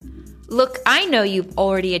Look, I know you've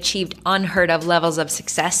already achieved unheard of levels of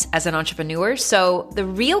success as an entrepreneur. So the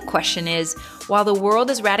real question is, while the world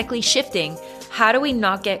is radically shifting, how do we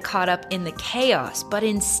not get caught up in the chaos, but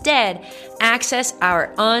instead access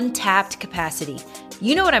our untapped capacity?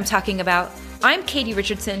 You know what I'm talking about. I'm Katie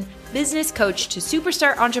Richardson, business coach to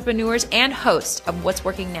superstar entrepreneurs and host of What's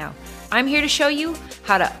Working Now. I'm here to show you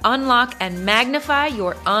how to unlock and magnify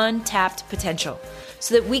your untapped potential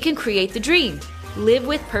so that we can create the dream, live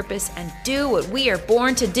with purpose, and do what we are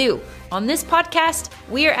born to do. On this podcast,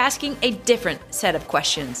 we are asking a different set of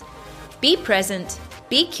questions. Be present,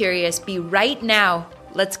 be curious, be right now.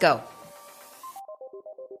 Let's go.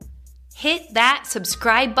 Hit that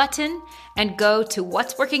subscribe button and go to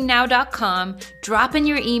whatsworkingnow.com, drop in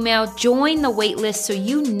your email, join the waitlist so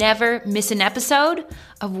you never miss an episode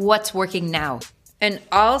of What's Working Now. And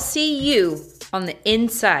I'll see you on the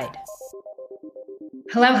inside.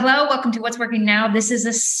 Hello. Welcome to What's Working Now. This is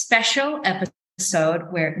a special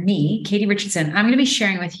episode where me, Katie Richardson, I'm going to be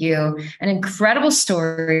sharing with you an incredible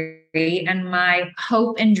story. And my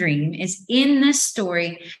hope and dream is in this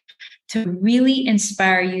story to really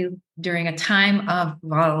inspire you during a time of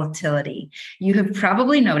volatility. You have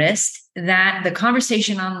probably noticed that the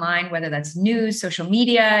conversation online, whether that's news, social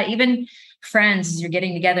media, even friends, as you're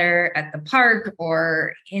getting together at the park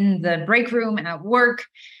or in the break room at work,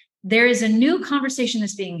 there is a new conversation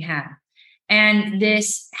that's being had. And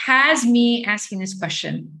this has me asking this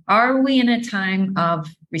question: are we in a time of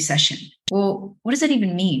recession? Well, what does that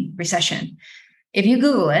even mean, recession? If you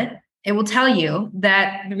Google it, it will tell you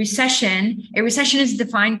that a recession is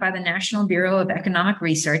defined by the National Bureau of Economic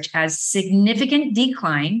Research as significant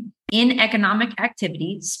decline in economic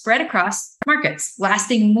activity spread across markets,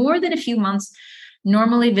 lasting more than a few months,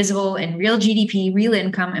 normally visible in real GDP, real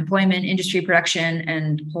income, employment, industry production,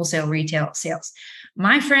 and wholesale retail sales.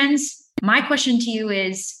 My friends, my question to you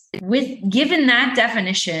is, given that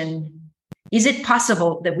definition, is it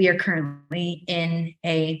possible that we are currently in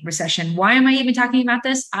a recession? Why am I even talking about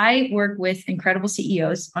this? I work with incredible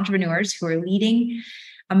CEOs, entrepreneurs who are leading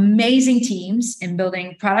amazing teams in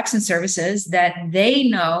building products and services that they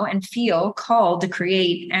know and feel called to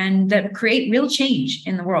create and that create real change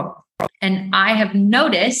in the world. And I have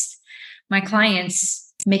noticed my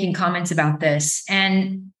clients making comments about this.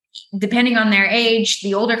 And depending on their age,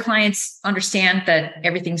 the older clients understand that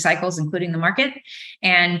everything cycles, including the market,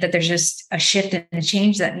 and that there's just a shift and a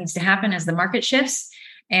change that needs to happen as the market shifts.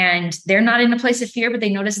 And they're not in a place of fear, but they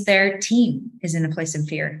notice their team is in a place of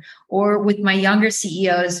fear. Or with my younger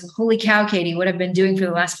CEOs, holy cow, Katie, what I've been doing for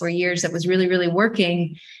the last 4 years that was really, really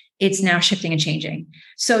working, it's now shifting and changing.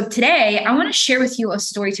 So today, I want to share with you a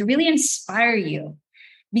story to really inspire you,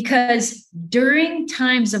 because during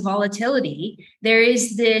times of volatility, there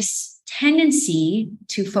is this tendency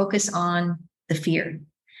to focus on the fear,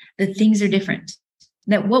 that things are different,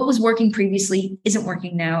 that what was working previously isn't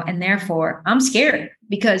working now. And therefore, I'm scared,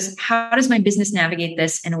 because how does my business navigate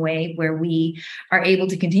this in a way where we are able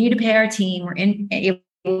to continue to pay our team, we're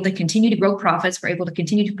able to continue to grow profits, we're able to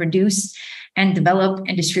continue to produce and develop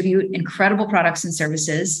and distribute incredible products and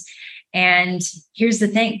services. And here's the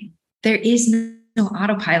thing: there is no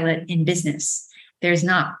autopilot in business. There's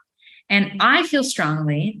not. And I feel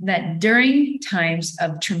strongly that during times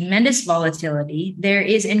of tremendous volatility, there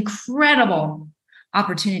is incredible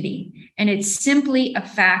opportunity. And it's simply a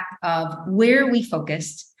fact of where we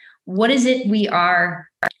focused, what is it we are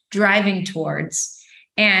driving towards,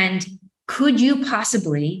 and could you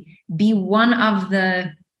possibly be one of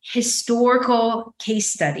the historical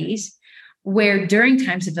case studies where during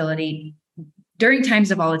times of volatility,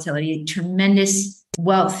 tremendous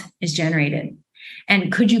wealth is generated?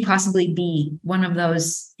 And could you possibly be one of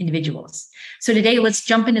those individuals? So today, let's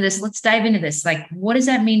jump into this. Let's dive into this. Like, what does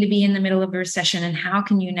that mean to be in the middle of a recession, and how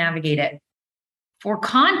can you navigate it? For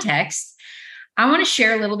context, I want to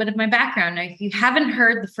share a little bit of my background. Now, if you haven't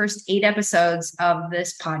heard the first 8 episodes of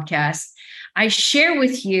this podcast, I share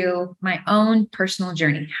with you my own personal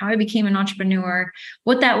journey, how I became an entrepreneur,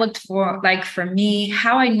 what that looked like for me,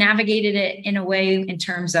 how I navigated it in a way in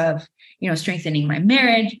terms of, strengthening my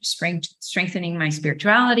marriage, strengthening my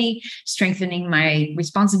spirituality, strengthening my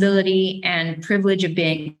responsibility and privilege of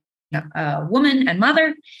being a woman and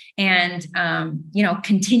mother, and,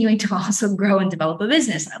 continuing to also grow and develop a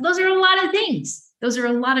business. Those are a lot of things.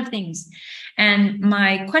 And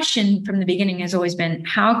my question from the beginning has always been,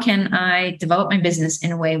 how can I develop my business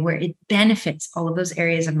in a way where it benefits all of those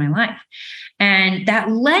areas of my life? And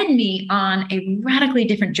that led me on a radically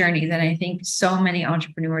different journey than I think so many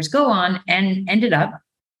entrepreneurs go on, and ended up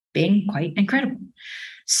being quite incredible.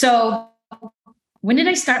 So when did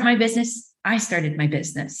I start my business? I started my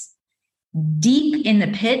business deep in the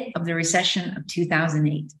pit of the recession of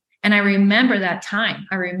 2008. And I remember that time.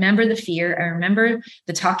 I remember the fear. I remember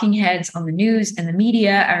the talking heads on the news and the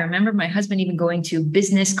media. I remember my husband even going to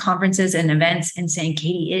business conferences and events and saying,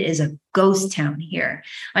 Katie, it is a ghost town here.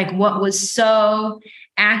 Like what was so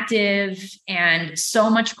active and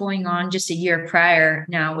so much going on just a year prior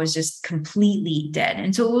now was just completely dead.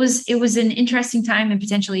 And so it was an interesting time and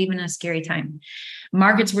potentially even a scary time.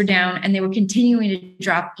 Markets were down and they were continuing to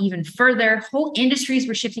drop even further. Whole industries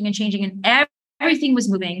were shifting and changing, and everything was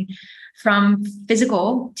moving from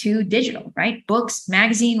physical to digital, right? Books,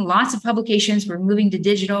 magazine, lots of publications were moving to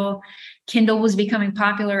digital. Kindle was becoming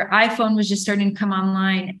popular. iPhone was just starting to come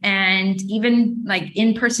online. And even like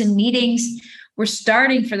in-person meetings were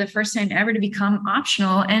starting for the first time ever to become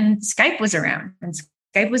optional. And Skype was around. And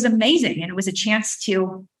Skype was amazing. And it was a chance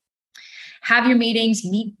to have your meetings,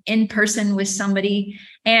 meet in person with somebody.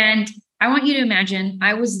 And I want you to imagine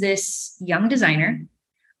I was this young designer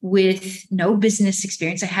with no business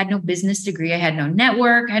experience. I had no business degree. I had no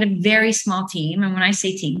network. I had a very small team. And when I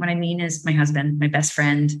say team, what I mean is my husband, my best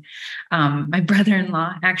friend, my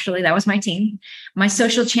brother-in-law, actually, that was my team. My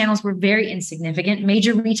social channels were very insignificant.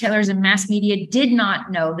 Major retailers and mass media did not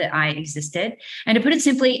know that I existed. And to put it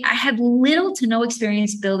simply, I had little to no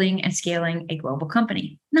experience building and scaling a global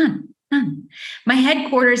company. None. My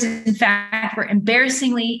headquarters, in fact, were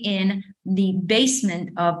embarrassingly in the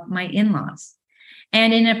basement of my in-laws.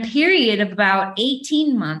 And in a period of about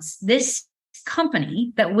 18 months, this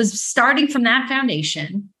company that was starting from that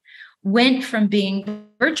foundation went from being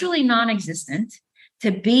virtually non-existent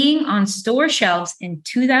to being on store shelves in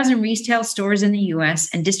 2,000 retail stores in the US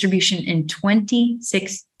and distribution in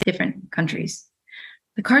 26 different countries.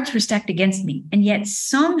 The cards were stacked against me, and yet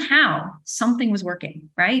somehow something was working,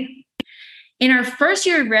 right? In our first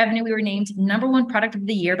year of revenue, we were named #1 product of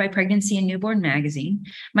the year by Pregnancy and Newborn magazine.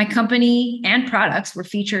 My company and products were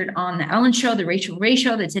featured on The Ellen Show, The Rachel Ray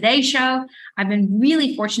Show, The Today Show. I've been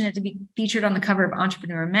really fortunate to be featured on the cover of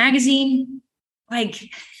Entrepreneur magazine.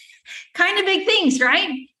 Like, kind of big things,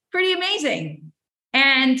 right? Pretty amazing.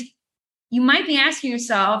 And you might be asking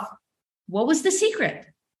yourself, what was the secret?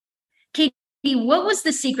 Katie, what was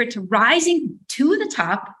the secret to rising to the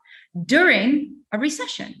top during a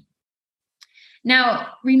recession?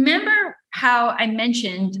 Now, remember how I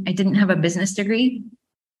mentioned I didn't have a business degree?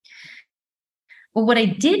 Well, what I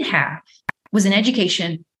did have was an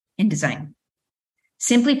education in design.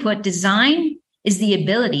 Simply put, design is the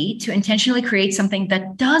ability to intentionally create something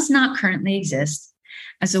that does not currently exist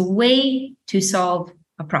as a way to solve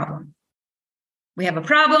a problem. We have a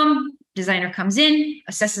problem. Designer comes in,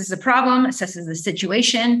 assesses the problem, assesses the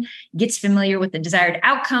situation, gets familiar with the desired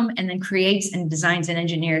outcome, and then creates and designs and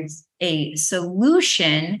engineers a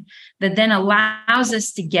solution that then allows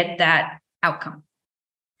us to get that outcome.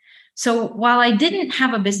 So while I didn't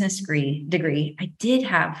have a business degree, I did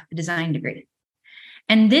have a design degree.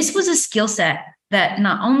 And this was a skill set that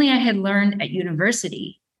not only I had learned at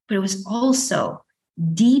university, but it was also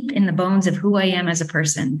deep in the bones of who I am as a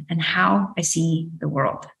person and how I see the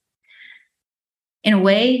world. In a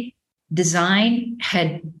way, design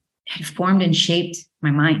had formed and shaped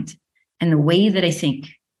my mind and the way that I think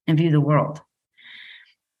and view the world.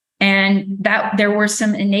 And that there were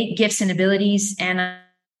some innate gifts and abilities, and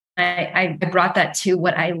I brought that to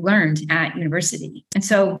what I learned at university. And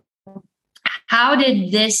so how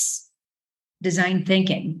did this design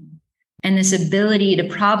thinking and this ability to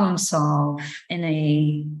problem solve in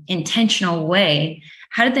a intentional way,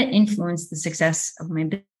 how did that influence the success of my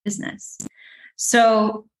business?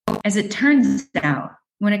 So as it turns out,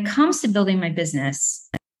 when it comes to building my business,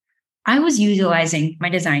 I was utilizing my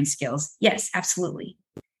design skills. Yes, absolutely.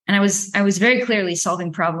 And I was very clearly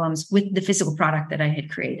solving problems with the physical product that I had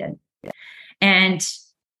created. And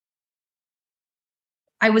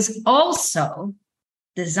I was also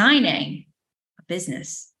designing a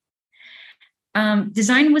business.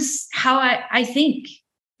 Design was how I think.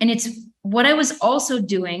 And it's what I was also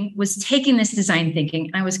doing was taking this design thinking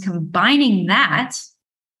and I was combining that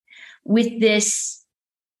with this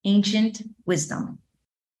ancient wisdom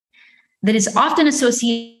that is often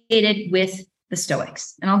associated with the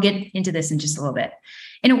Stoics. And I'll get into this in just a little bit.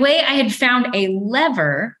 In a way, I had found a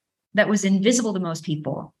lever that was invisible to most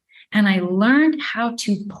people, and I learned how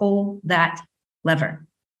to pull that lever.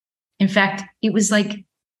 In fact, it was like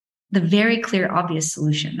the very clear, obvious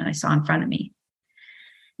solution that I saw in front of me.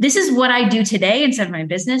 This is what I do today inside of my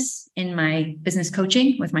business, in my business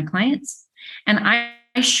coaching with my clients. And I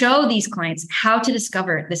show these clients how to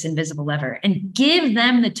discover this invisible lever and give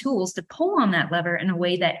them the tools to pull on that lever in a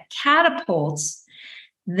way that catapults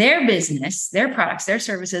their business, their products, their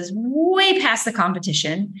services way past the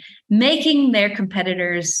competition, making their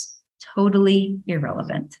competitors totally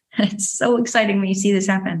irrelevant. It's so exciting when you see this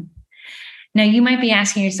happen. Now, you might be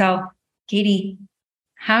asking yourself, Katie,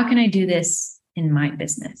 how can I do this in my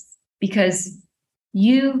business? Because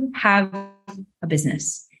you have a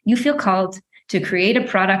business. You feel called to create a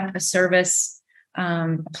product, a service,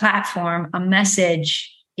 a platform, a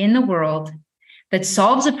message in the world that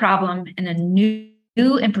solves a problem in a new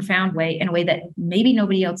and profound way, in a way that maybe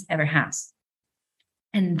nobody else ever has.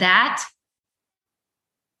 And that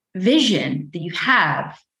vision that you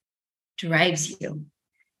have drives you.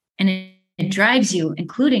 And it drives you,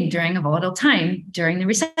 including during a volatile time, during the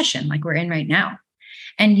recession like we're in right now.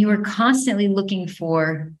 And you are constantly looking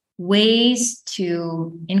for ways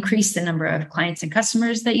to increase the number of clients and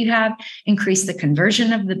customers that you have, increase the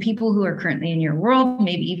conversion of the people who are currently in your world,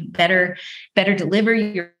 maybe even better deliver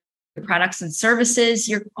your products and services.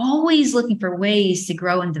 You're always looking for ways to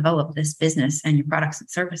grow and develop this business and your products and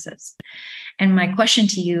services. And my question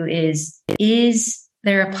to you is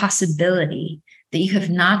there a possibility that you have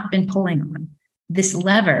not been pulling on this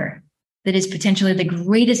lever that is potentially the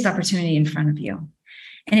greatest opportunity in front of you?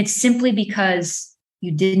 And it's simply because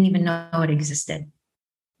you didn't even know it existed.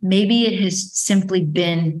 Maybe it has simply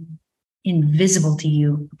been invisible to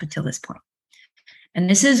you up until this point. And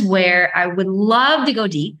this is where I would love to go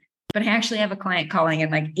deep, but I actually have a client calling in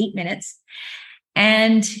like 8 minutes.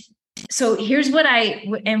 And so here's what I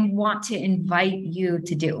want to invite you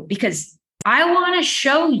to do, because I want to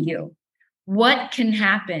show you what can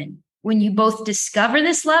happen when you both discover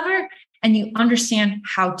this lever and you understand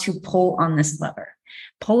how to pull on this lever.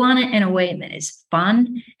 Pull on it in a way that is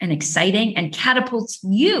fun and exciting and catapults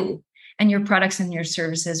you and your products and your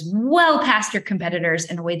services well past your competitors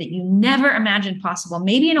in a way that you never imagined possible,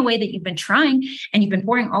 maybe in a way that you've been trying and you've been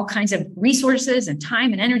pouring all kinds of resources and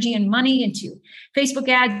time and energy and money into Facebook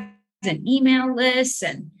ads and email lists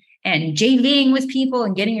and JVing with people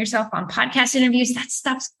and getting yourself on podcast interviews. That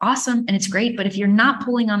stuff's awesome and it's great. But if you're not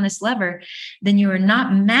pulling on this lever, then you are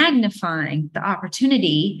not magnifying the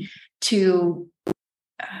opportunity to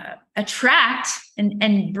attract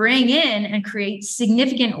and bring in and create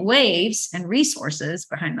significant waves and resources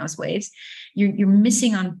behind those waves. You're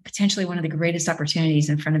missing on potentially one of the greatest opportunities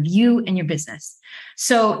in front of you and your business.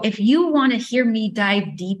 So if you want to hear me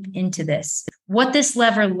dive deep into this, what this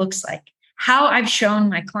lever looks like, how I've shown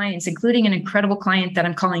my clients, including an incredible client that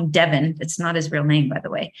I'm calling Devin. It's not his real name, by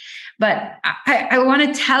the way, but I want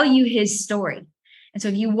to tell you his story. And so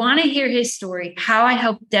if you want to hear his story, how I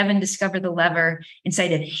helped Devin discover the lever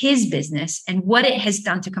inside of his business and what it has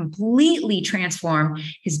done to completely transform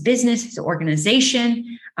his business, his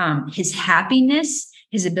organization, his happiness,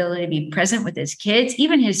 his ability to be present with his kids,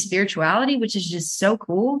 even his spirituality, which is just so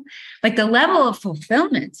cool. Like the level of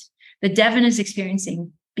fulfillment that Devin is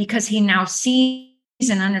experiencing because he now sees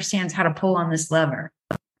and understands how to pull on this lever.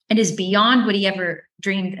 It is beyond what he ever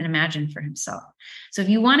dreamed and imagined for himself. So if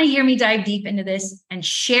you want to hear me dive deep into this and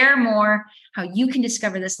share more how you can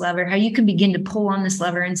discover this lever, how you can begin to pull on this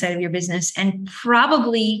lever inside of your business, and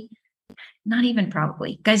probably, not even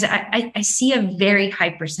probably, guys, I see a very high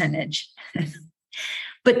percentage,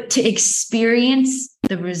 but to experience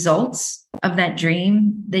the results of that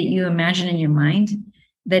dream that you imagine in your mind,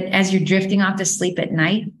 that as you're drifting off to sleep at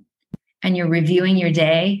night and you're reviewing your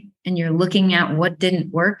day, and you're looking at what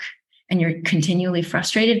didn't work and you're continually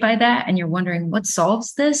frustrated by that and you're wondering what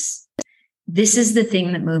solves this, this is the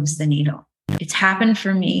thing that moves the needle. It's happened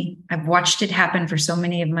for me. I've watched it happen for so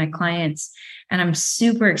many of my clients, and I'm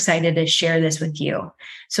super excited to share this with you.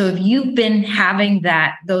 So if you've been having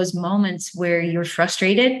those moments where you're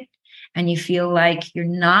frustrated and you feel like you're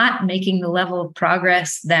not making the level of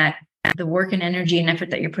progress that the work and energy and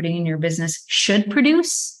effort that you're putting in your business should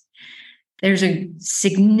produce, there's a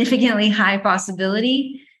significantly high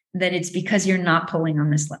possibility that it's because you're not pulling on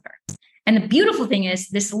this lever. And the beautiful thing is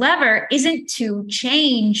this lever isn't to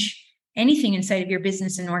change anything inside of your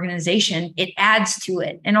business and organization. It adds to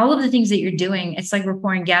it. And all of the things that you're doing, it's like we're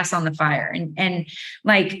pouring gas on the fire. And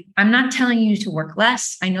like, I'm not telling you to work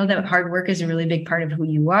less. I know that hard work is a really big part of who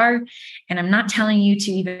you are. And I'm not telling you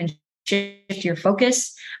to even shift your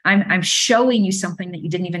focus. I'm showing you something that you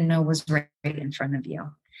didn't even know was right in front of you.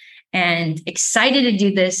 And excited to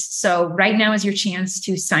do this. So right now is your chance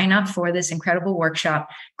to sign up for this incredible workshop.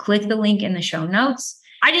 Click the link in the show notes.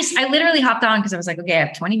 I literally hopped on because I was like, okay, I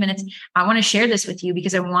have 20 minutes. I want to share this with you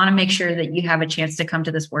because I want to make sure that you have a chance to come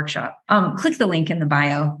to this workshop. Click the link in the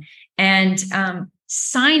bio and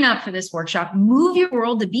sign up for this workshop. Move your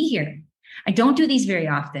world to be here. I don't do these very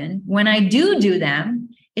often. When I do them,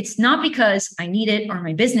 it's not because I need it or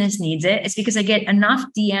my business needs it. It's because I get enough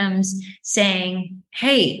DMs saying,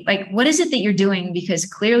 hey, like, what is it that you're doing? Because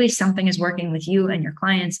clearly something is working with you and your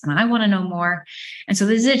clients, and I want to know more. And so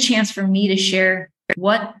this is a chance for me to share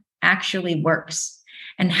what actually works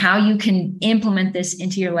and how you can implement this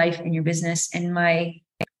into your life and your business. And my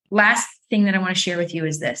last thing that I want to share with you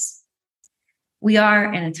is this. We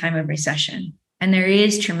are in a time of recession, and there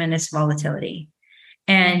is tremendous volatility.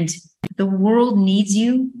 And the world needs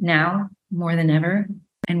you now more than ever.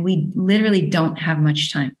 And we literally don't have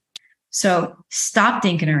much time. So stop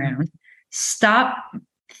thinking around. Stop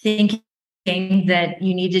thinking that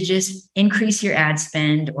you need to just increase your ad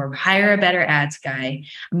spend or hire a better ads guy.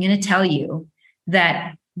 I'm going to tell you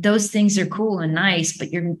that those things are cool and nice, but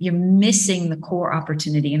you're missing the core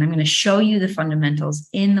opportunity. And I'm going to show you the fundamentals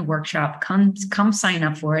in the workshop. Come sign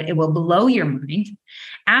up for it. It will blow your mind,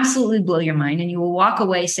 absolutely blow your mind. And you will walk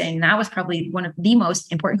away saying that was probably one of the most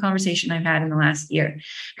important conversations I've had in the last year.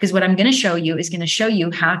 Because what I'm going to show you is going to show you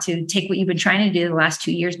how to take what you've been trying to do the last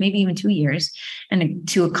 2 years, maybe even 2 years, and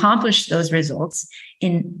to accomplish those results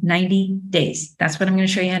in 90 days. That's what I'm going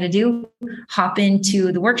to show you how to do. Hop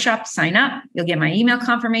into the workshop, sign up. You'll get my email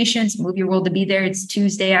confirmations. Move Your World to be there. It's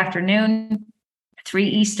Tuesday afternoon, 3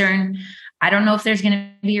 Eastern. I don't know if there's going to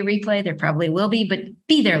be a replay. There probably will be, but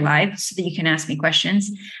be there live so that you can ask me questions.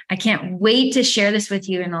 I can't wait to share this with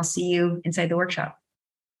you, and I'll see you inside the workshop.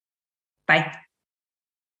 Bye.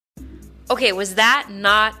 Okay, was that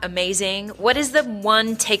not amazing? What is the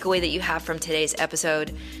one takeaway that you have from today's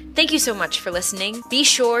episode? Thank you so much for listening. Be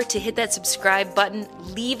sure to hit that subscribe button,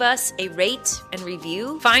 leave us a rate and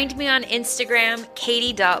review. Find me on Instagram,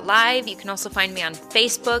 katie.live. You can also find me on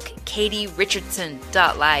Facebook,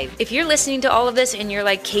 katierichardsson.live. If you're listening to all of this and you're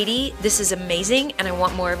like, Katie, this is amazing and I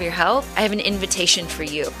want more of your help, I have an invitation for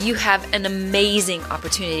you. You have an amazing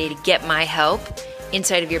opportunity to get my help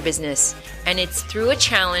inside of your business. And it's through a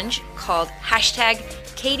challenge called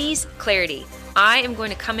 #Katie's Clarity. I am going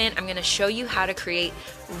to come in, I'm going to show you how to create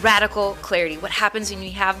radical clarity. What happens when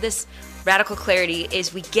you have this radical clarity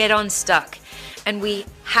is we get unstuck and we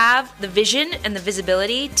have the vision and the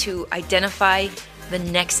visibility to identify the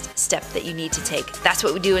next step that you need to take. That's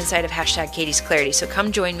what we do inside of #Katie's Clarity. So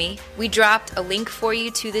come join me. We dropped a link for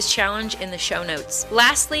you to this challenge in the show notes.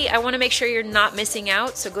 Lastly, I want to make sure you're not missing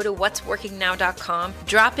out. So go to whatsworkingnow.com,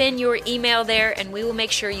 drop in your email there, and we will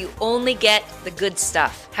make sure you only get the good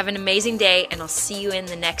stuff. Have an amazing day, and I'll see you in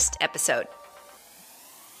the next episode.